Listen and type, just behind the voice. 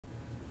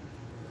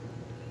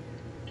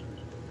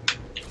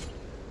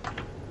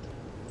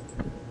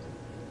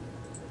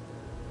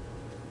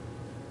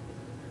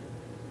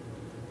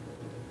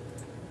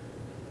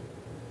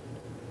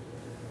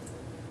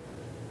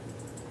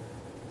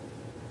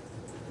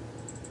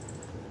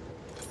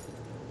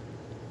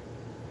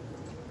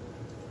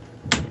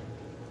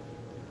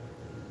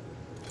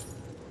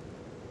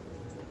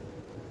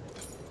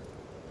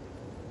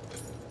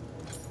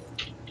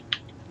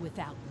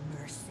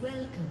mercy.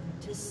 Welcome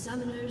to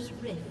Summoner's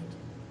Rift.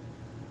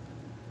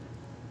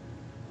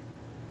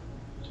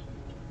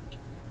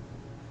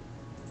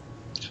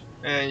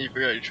 And you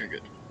forgot your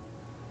trinket.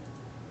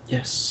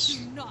 Yes.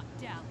 Do not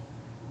dally.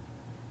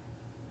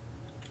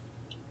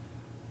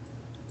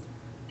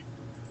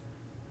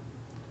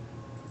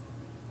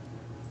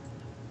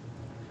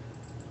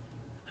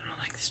 I don't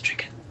like this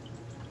chicken.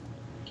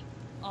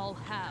 I'll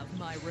have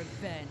my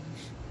revenge.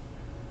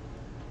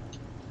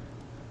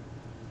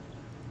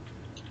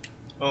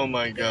 Oh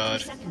my 50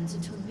 god. seconds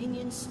until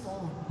minions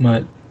spawn.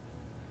 What?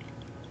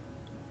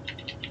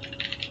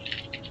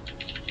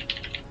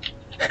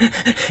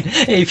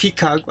 AP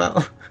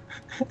Cogwell.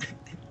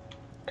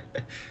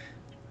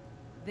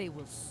 They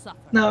will suffer.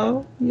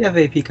 No, you have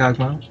AP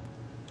Cogwell.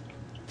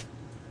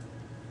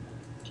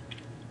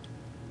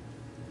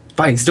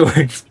 Buying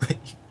swords.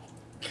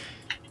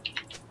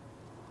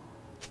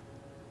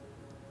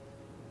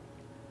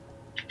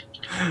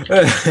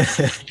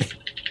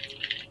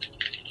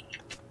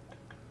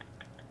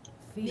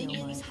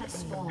 Minions have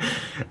spawned.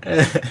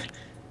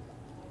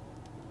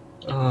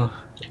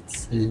 Oh,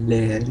 it's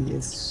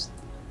hilarious.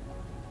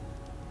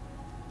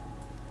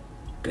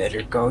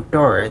 Better go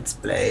towards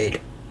Blade.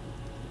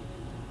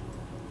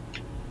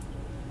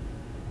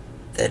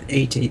 That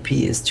 8 AP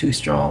is too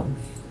strong.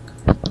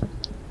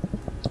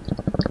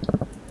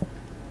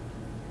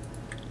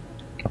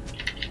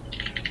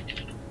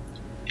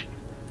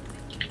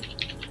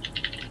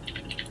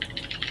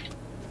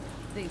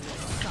 They will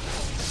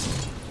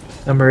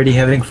suffer. I'm already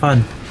having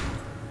fun.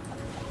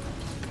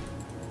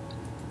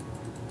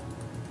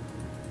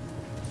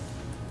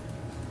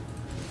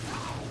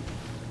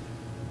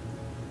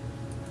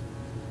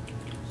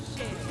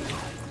 Share.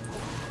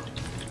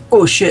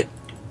 Oh shit!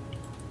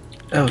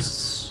 That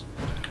was...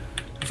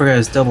 I forgot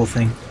his double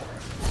thing.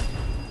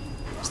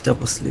 It's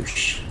double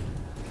sloosh.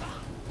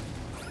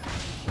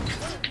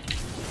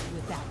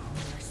 Without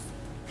mercy.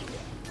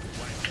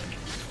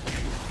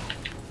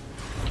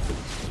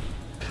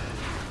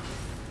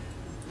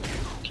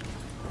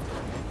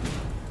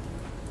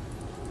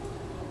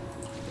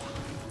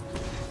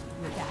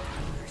 Without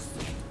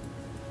mercy.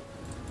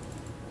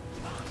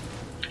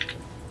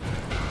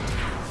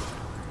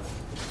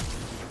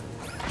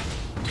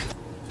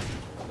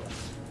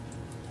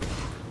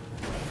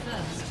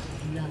 First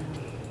blood.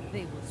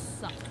 They will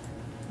suffer.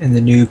 And the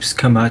noobs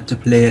come out to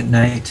play at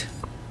night.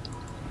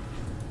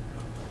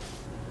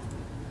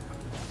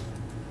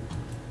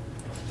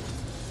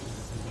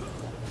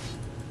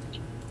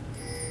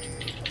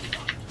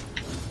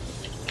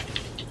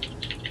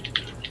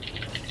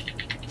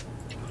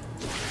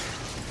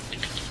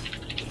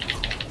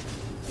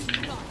 Do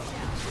not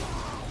dally.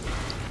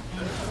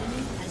 An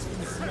enemy has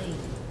been slain.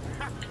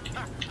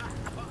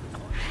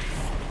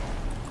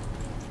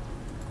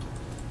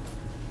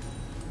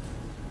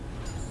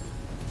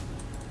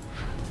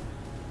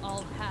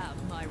 I'll have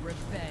my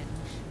revenge.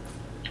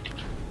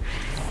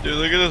 Dude,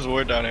 look at this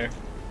ward down here.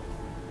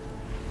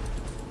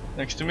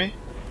 Next to me.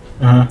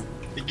 Uh-huh.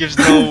 It gives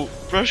no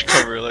brush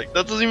cover. Like,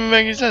 that doesn't even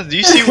make any sense. Do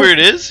you see where it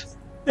is?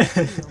 Feel my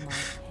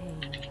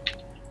pain.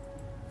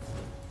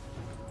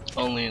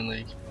 Only in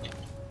League.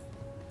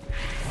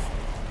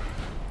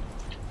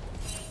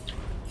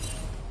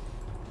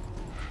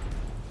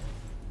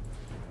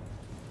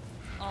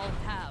 I'll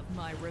have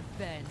my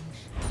revenge.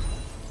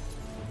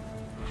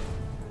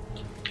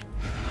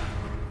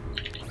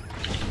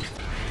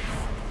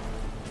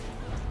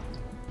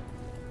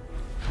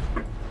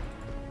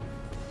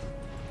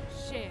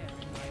 Share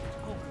my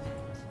torment.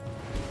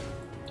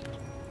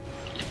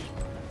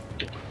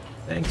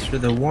 Thanks for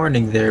the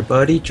warning there,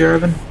 buddy,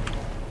 Jervin.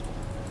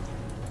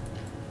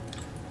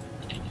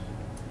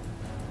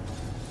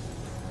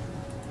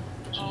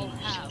 I'll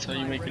have That's how you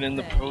my make it in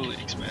the revenge. pro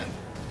leagues, man.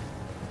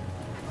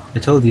 I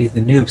told you,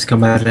 the noobs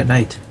come out at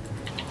night.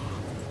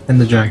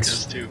 And the Jack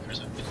does drunks. too, for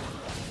some reason.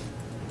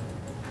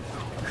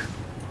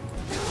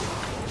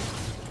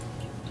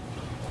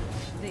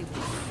 They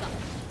will suffer.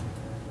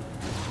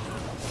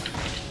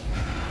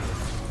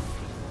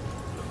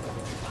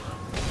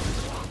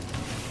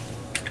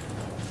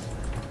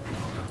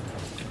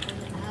 An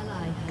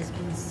ally has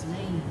been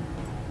slain.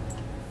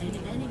 An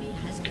enemy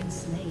has been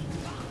slain.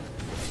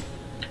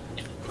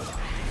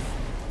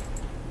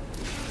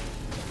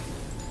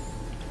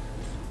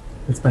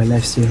 With my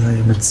lifesteal, I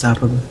am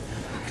unstoppable.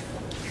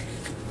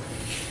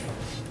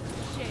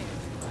 Share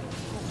my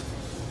torment.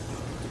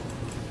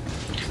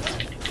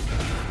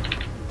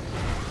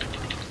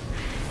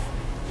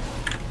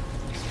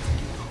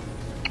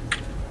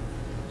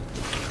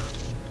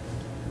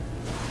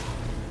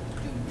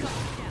 Do not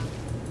dally.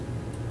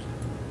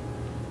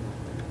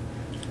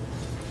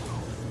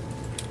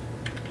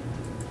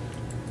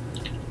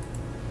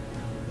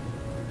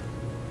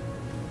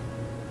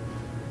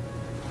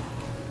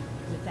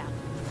 Without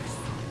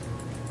mercy.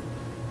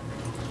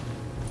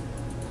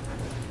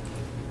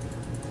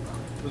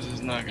 This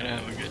is not gonna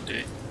have a good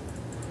day.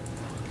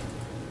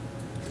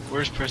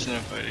 Worst person to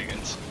fight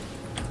against.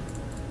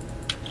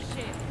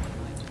 Share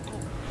my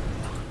torment.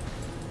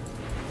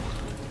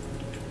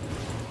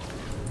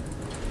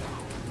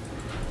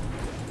 30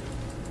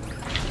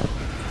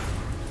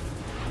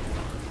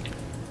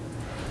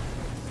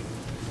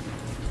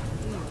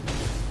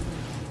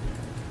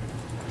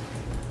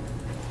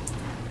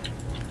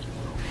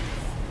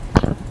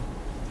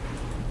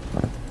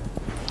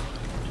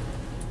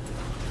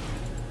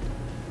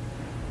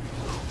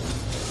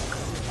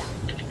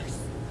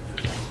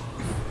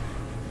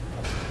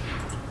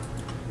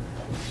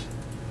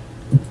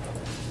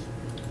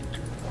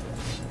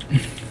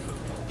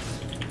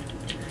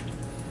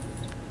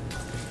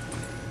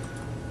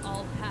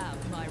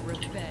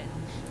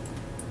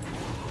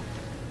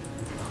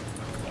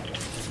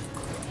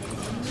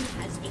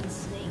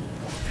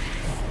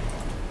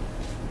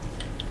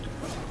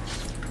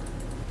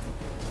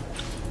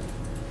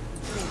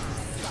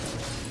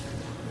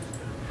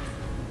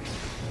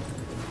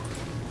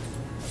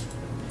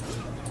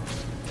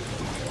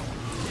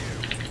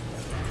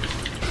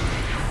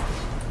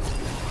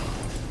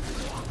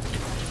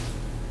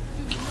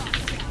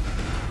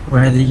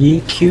 Where are the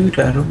Yi queued?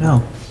 I don't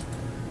know.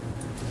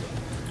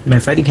 Am I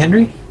fighting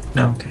Henry?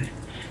 No, okay.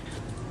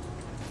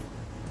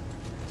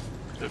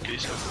 Okay,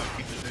 so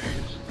fucking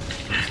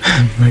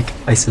hilarious.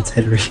 Like, I said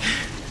Henry.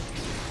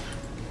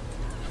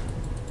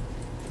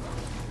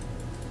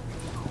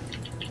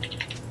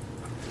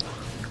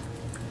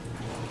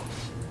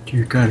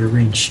 Dear God, a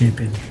ranged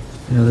champion.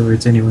 In other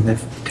words, anyone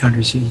that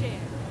counters Yi. Share.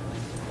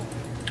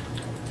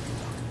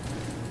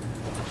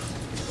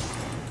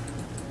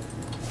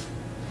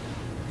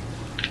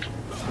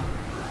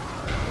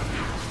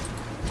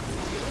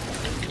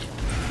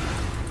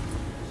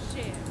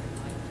 Share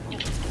my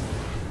hope.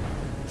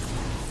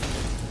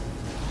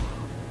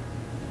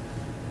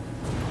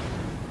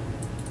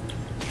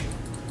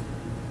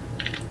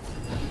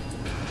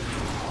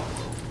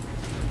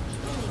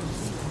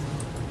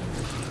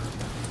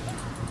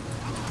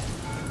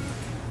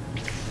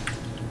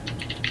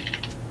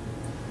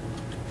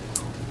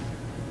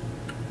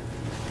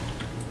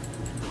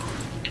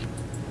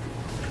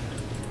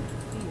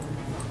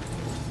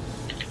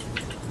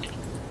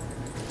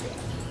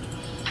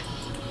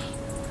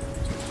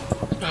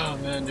 Oh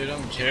man, dude,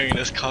 I'm carrying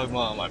this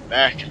Kog'Maw on my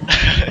back.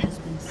 Has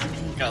been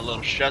slain. Got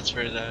little shots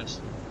for his ass.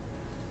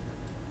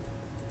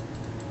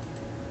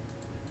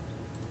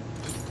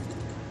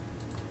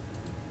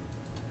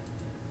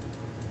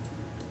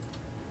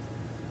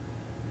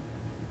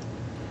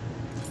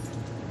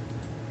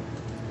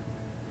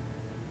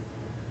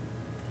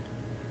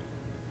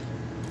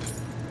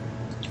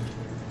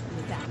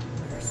 Without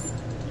mercy.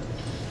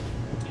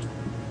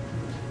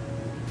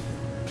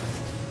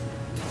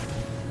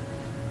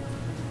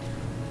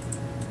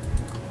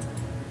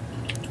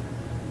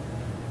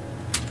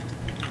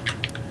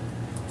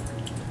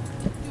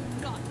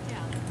 Do not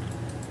doubt.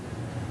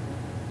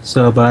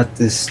 So about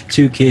this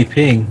 2k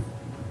ping.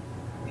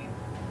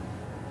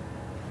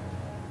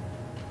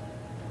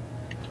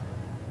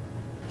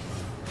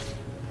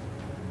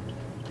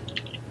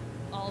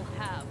 I'll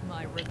have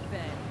my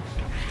revenge.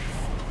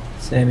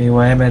 Sammy,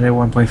 why am I at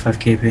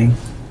 1.5k ping?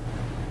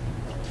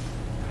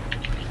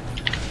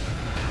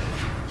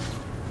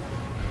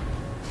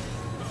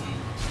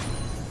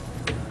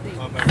 They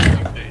On my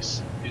regular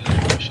base. These are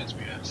the questions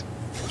we ask.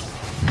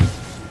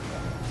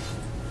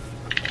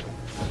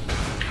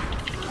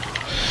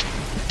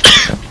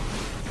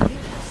 You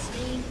have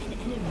slain an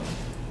enemy.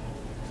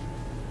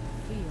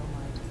 feel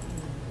my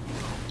pain.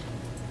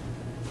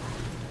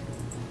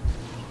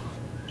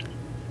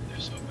 They're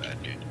so bad,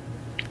 dude.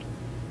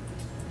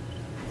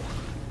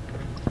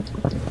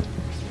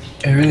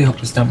 I really hope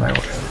it's not my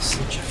wireless.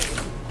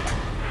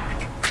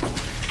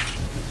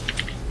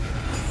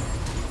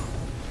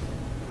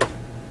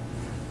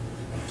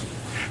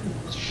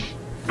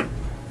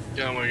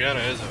 Yeah, Morgana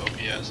is an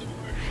OP support.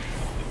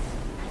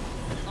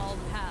 I'll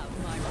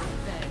have my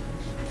revenge.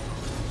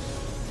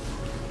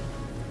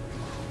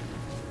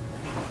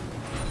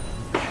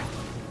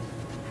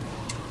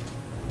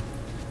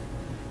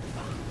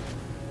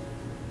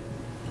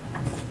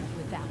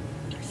 Without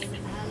mercy.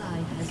 An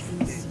ally has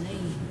been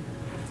slain.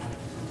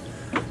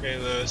 Okay,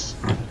 Lewis.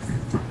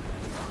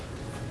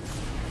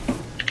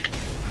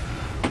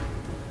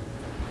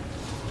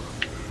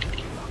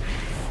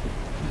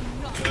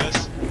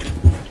 Lewis.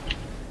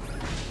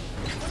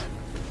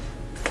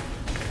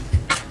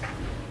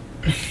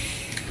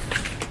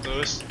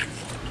 Lewis.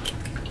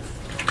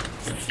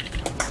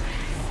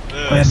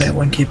 Why am I at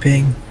 1k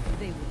ping?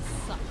 They will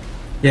suck.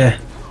 Yeah,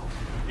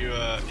 You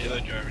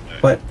let driver die.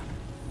 what?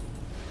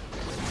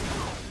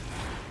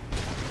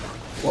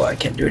 Well, I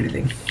can't do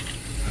anything. Do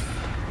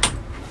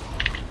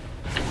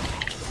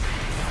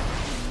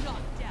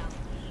not doubt.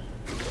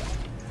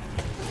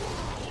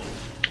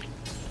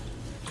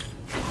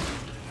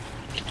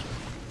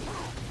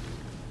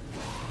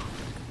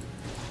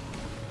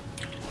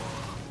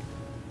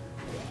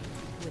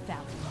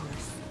 Without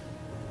mercy.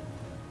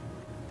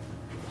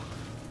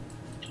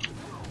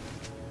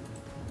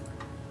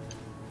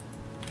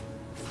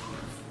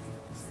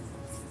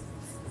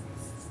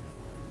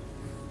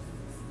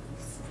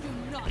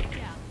 Do not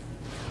doubt.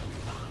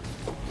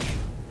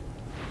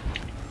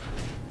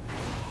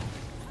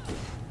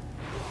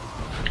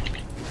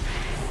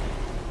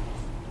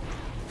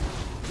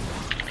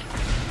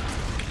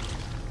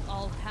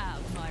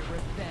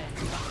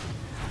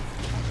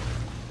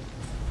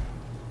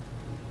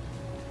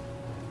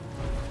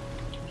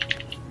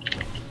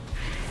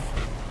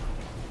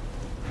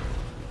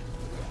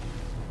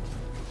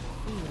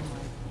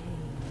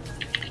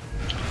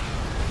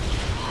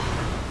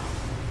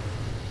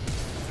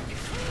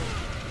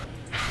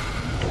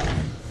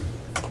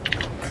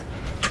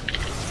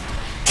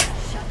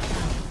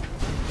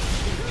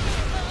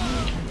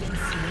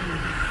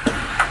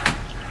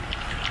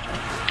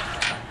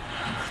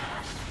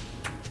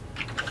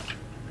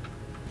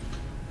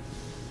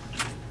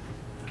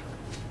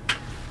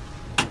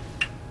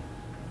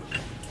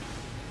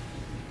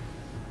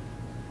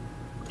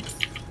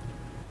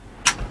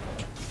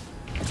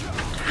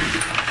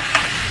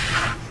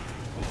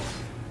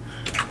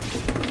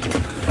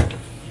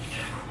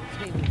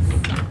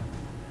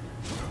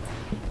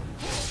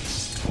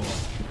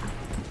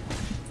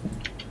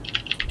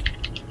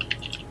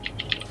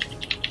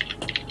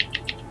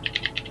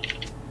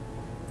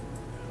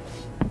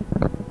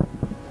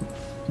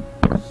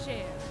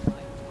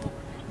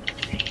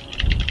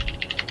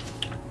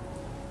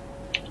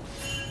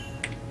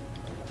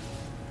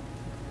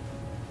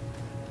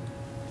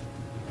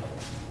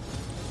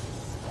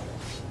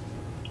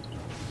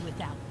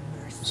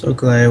 So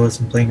glad I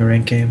wasn't playing a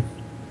ranked game.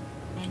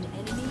 An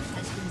enemy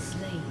has been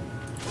slain.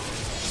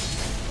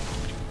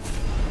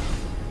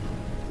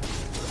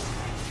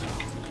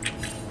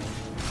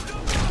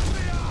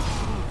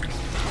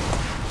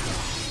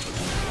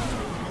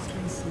 Has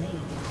been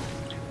slain.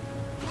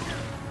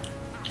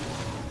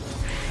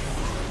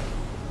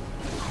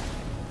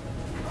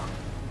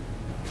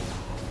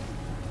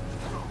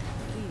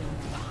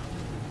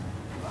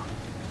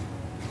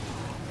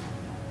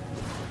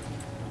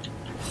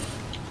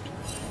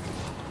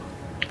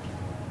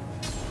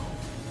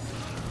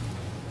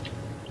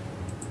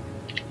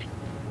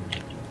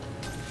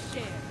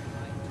 Share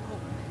my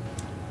torment.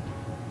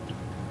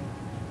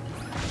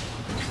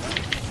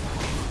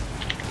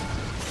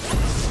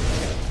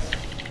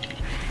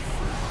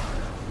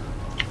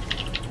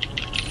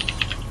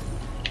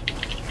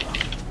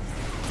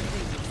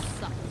 They will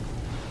suffer.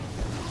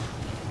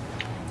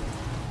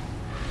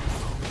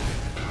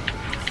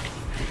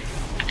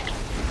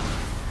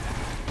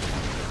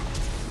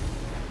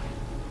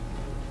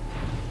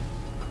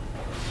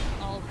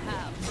 I'll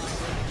have my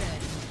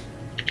revenge.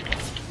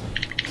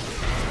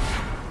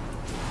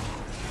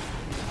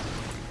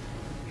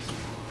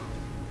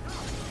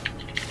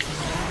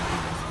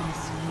 Has been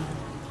slain.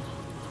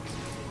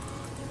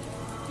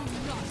 Do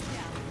not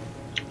doubt.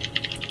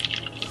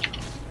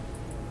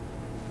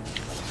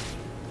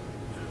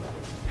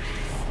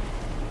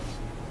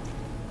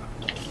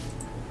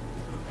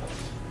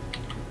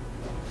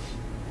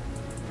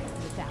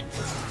 Without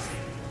mercy.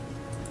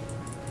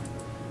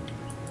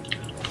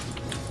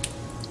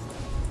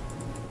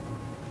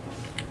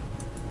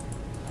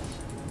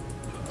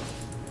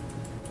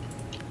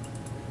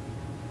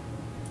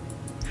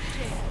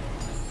 Share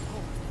my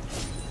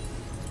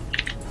torment.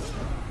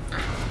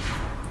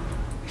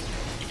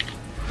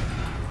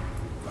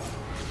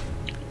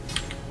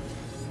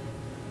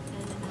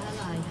 An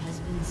ally has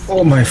been slain.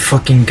 Oh my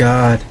fucking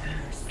god.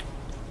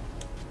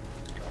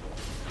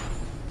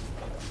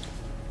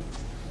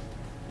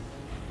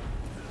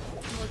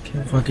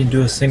 Can't fucking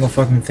do a single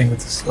fucking thing with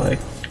this leg.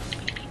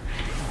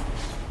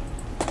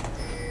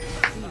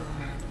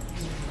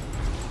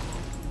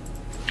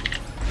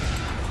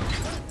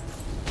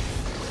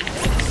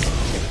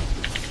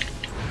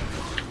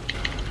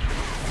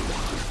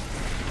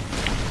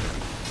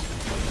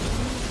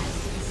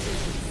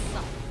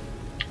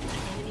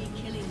 Enemy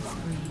killing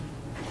spree.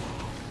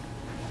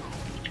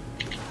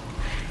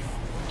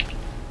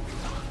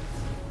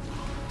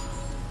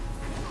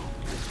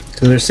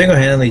 So they're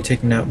single-handedly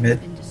taking out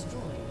mid. Been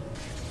destroyed.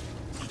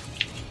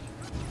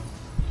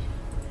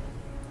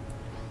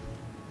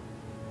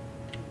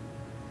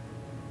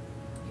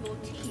 Your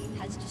team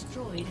has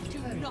destroyed a Do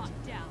turret. not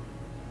doubt.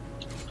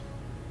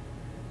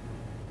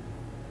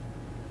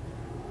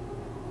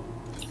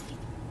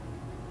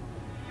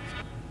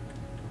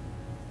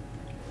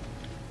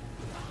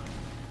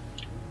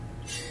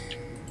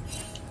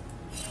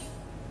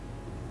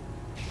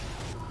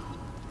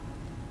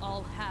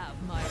 I'll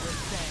have my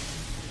revenge.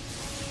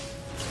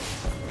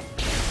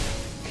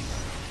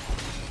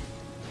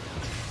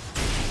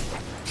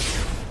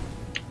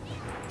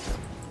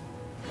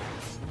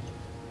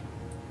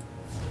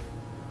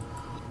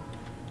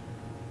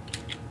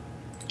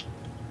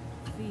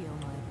 Feel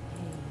my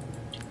pain.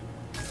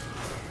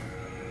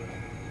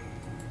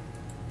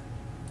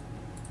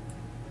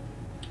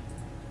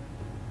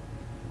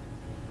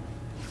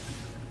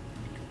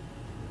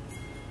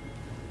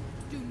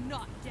 Do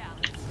not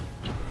doubt.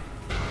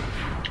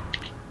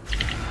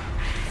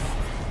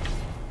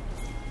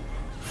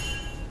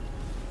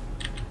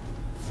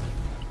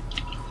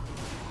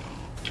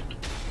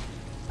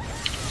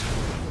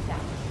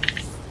 Without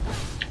mercy.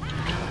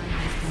 Ally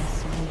has been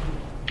slain.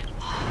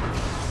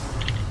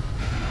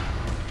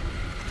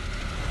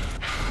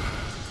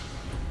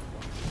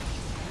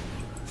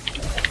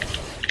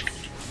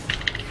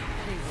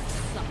 They will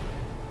suffer.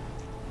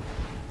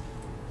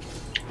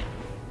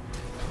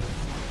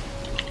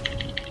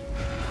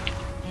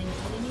 An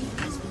enemy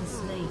has been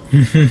slain.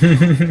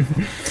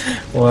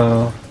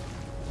 Wow.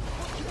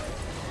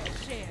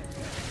 Share.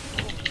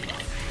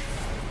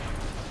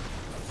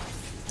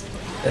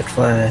 That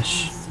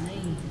flash.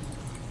 Slain.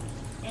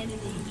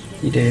 Enemy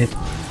He killing. did.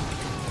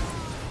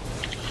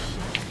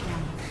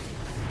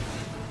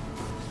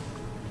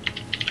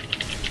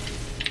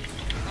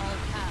 I'll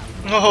have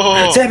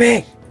Oh,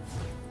 Sammy!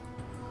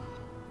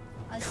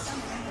 A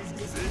summoner has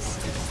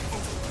disappeared.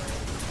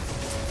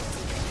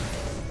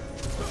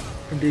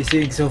 I'm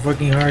DCing so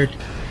fucking hard.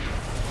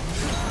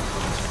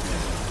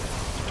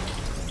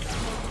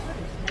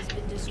 Has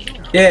been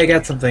destroyed. Yeah, I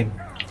got something.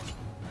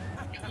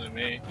 killing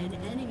me. An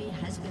enemy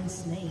has been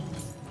slain.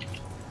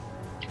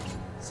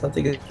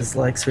 Something is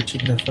like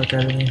switching the fuck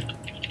out of me.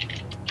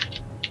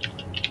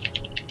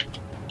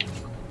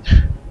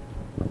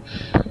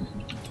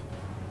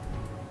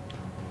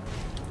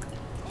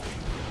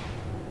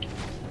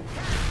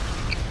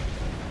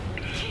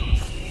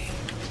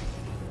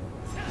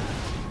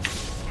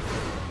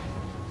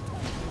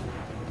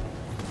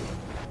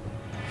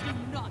 do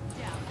not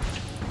doubt.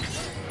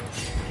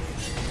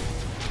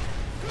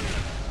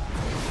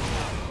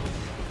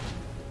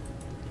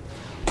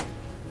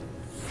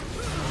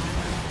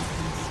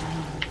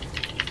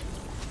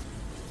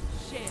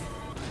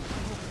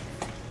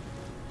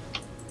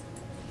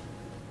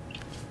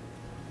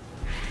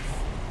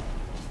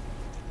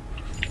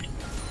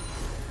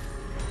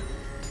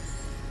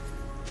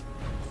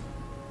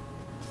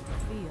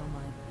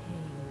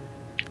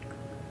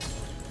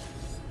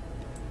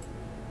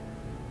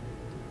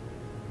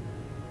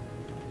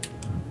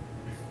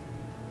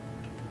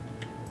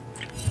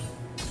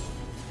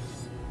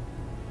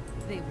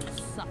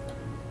 suffer.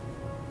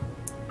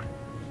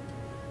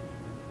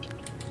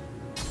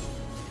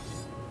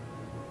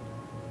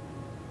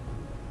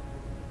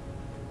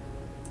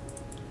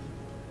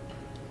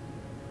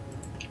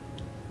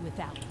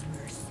 Without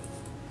mercy.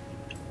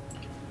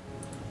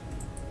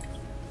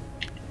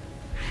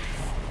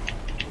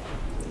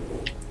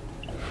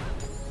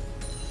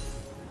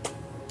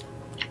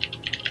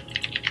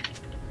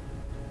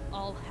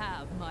 I'll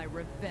have my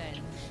revenge.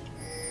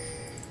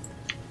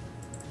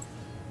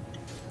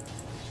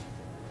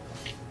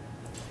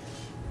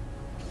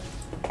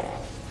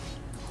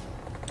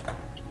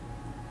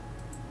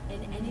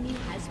 An enemy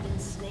has been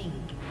slain.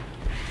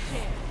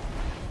 Share.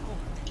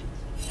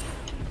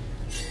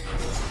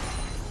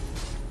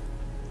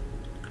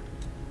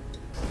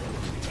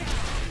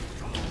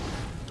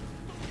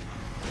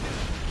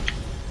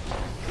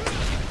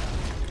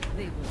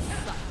 They will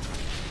suffer.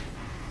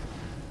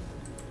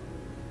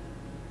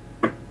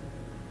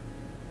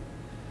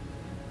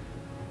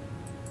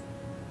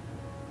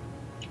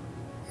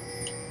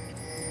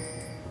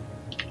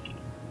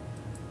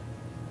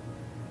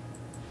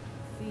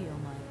 Feel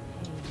my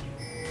pain.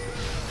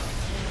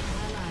 An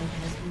ally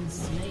has been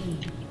slain.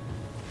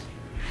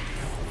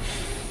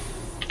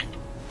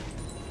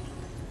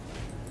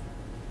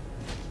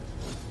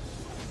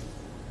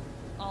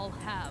 I'll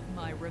have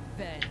my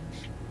revenge.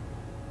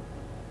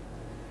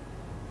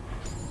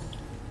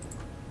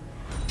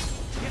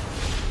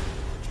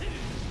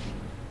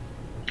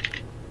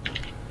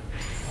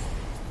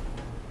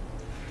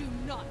 Do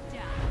not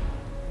doubt.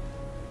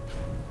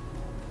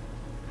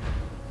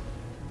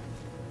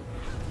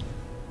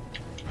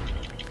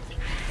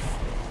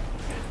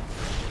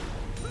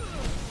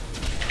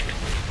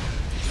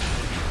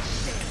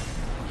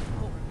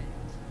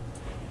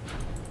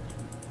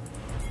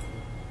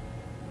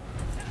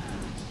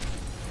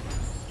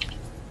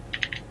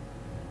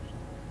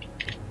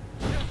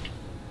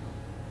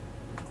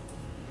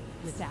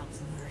 Without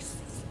mercy.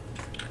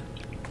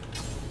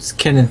 This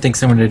Kenan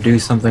thinks I'm gonna do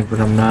something, but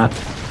I'm not.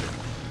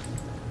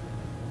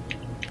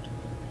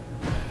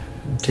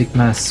 Take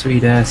my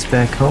sweet ass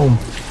back home.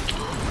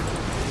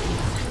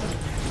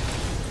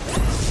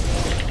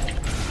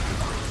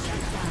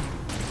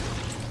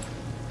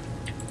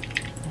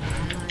 An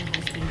ally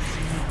has been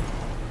slain.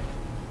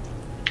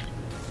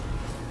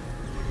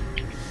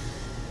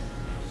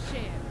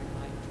 Share in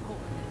my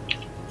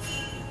torment.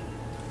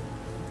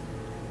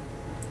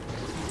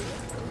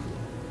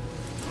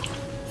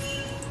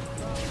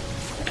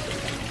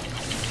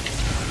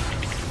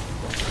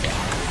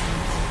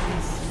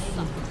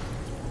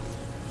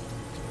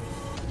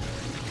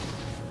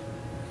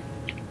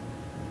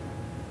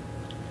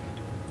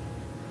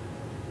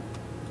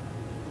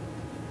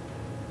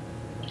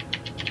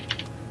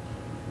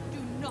 Do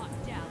not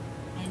doubt.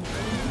 An enemy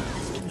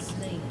has been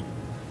slain.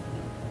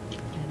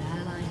 An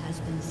ally has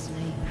been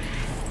slain.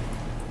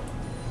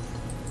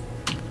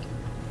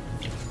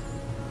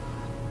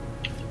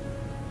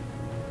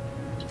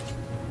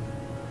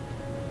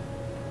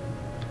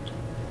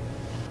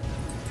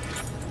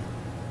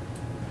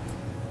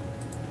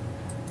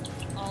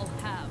 I'll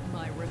have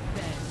my revenge.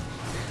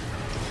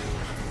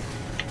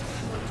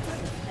 Your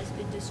turret has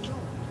been destroyed.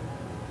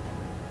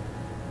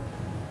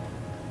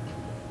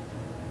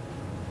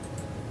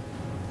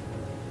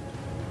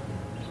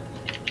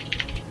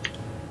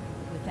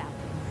 Without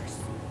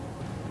mercy.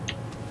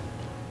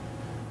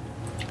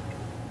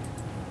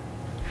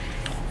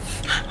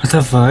 What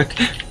the fuck?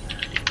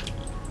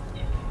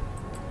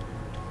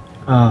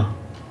 Oh.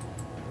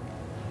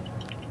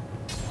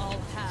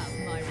 I'll have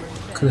my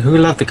revenge. Who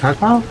left the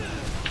cockpile?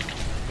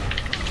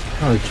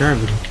 Oh,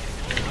 German. Ally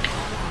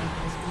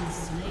has been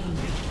slain.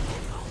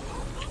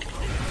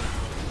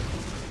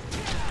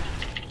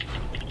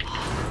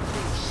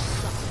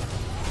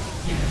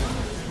 An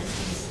enemy has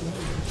been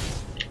slain.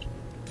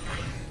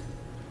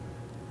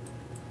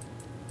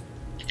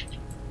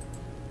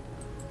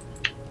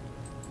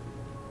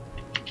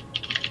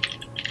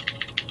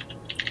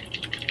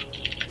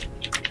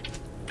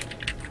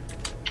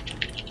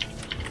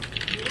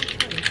 Your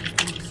turret has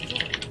been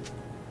destroyed.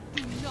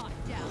 Do not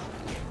doubt.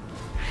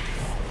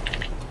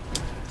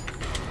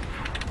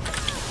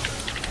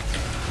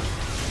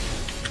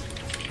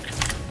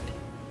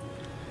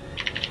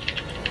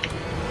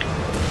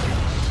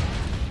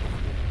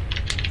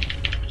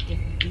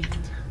 Defeat.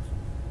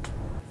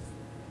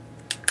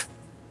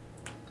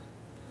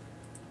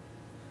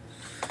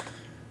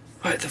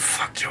 Why the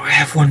fuck do I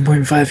have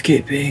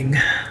 1.5k ping?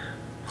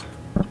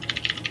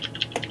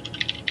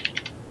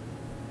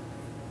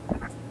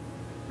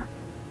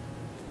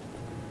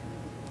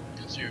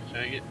 Cause you're a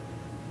faggot.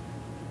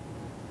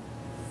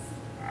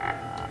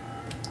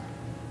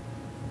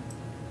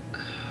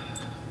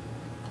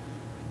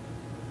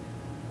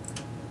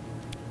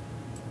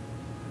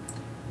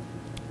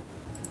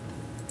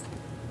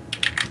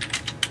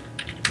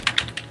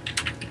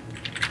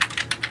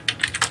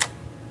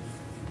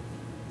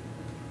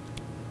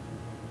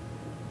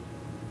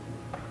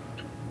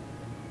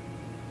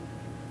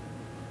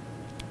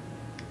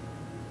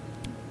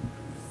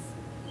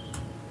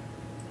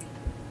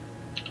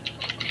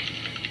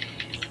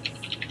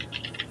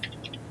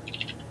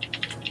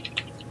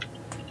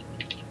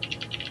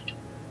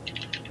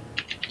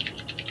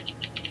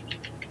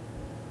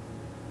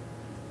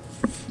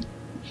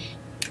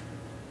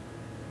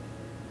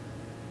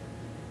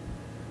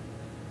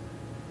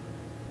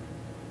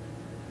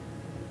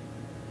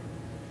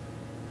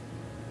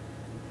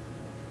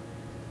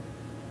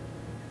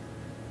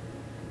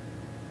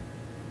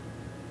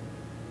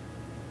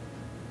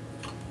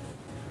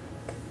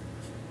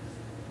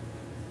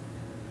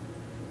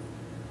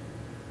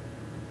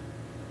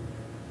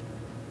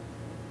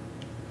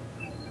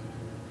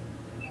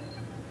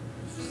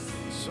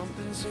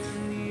 Something's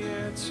in the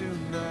air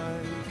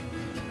tonight.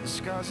 The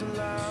sky's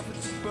alive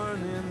with the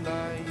burning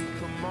light. You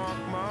can mark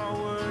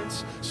my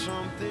words,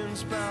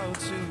 something's about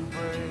to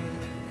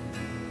break.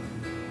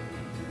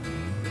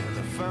 And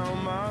I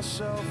found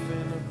myself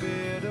in a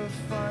bit of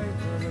fight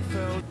when I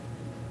felt.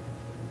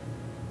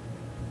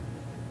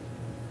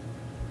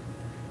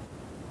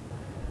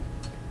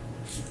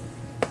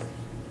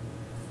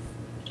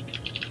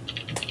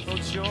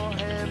 Hold your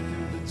hand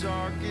through the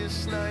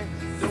darkest night.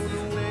 Don't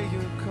know where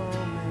you're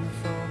coming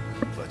from,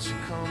 but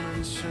you're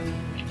coming soon.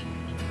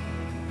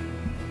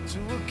 To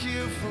a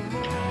kid from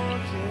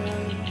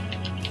Morgan,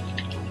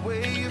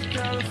 away of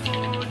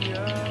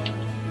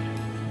California.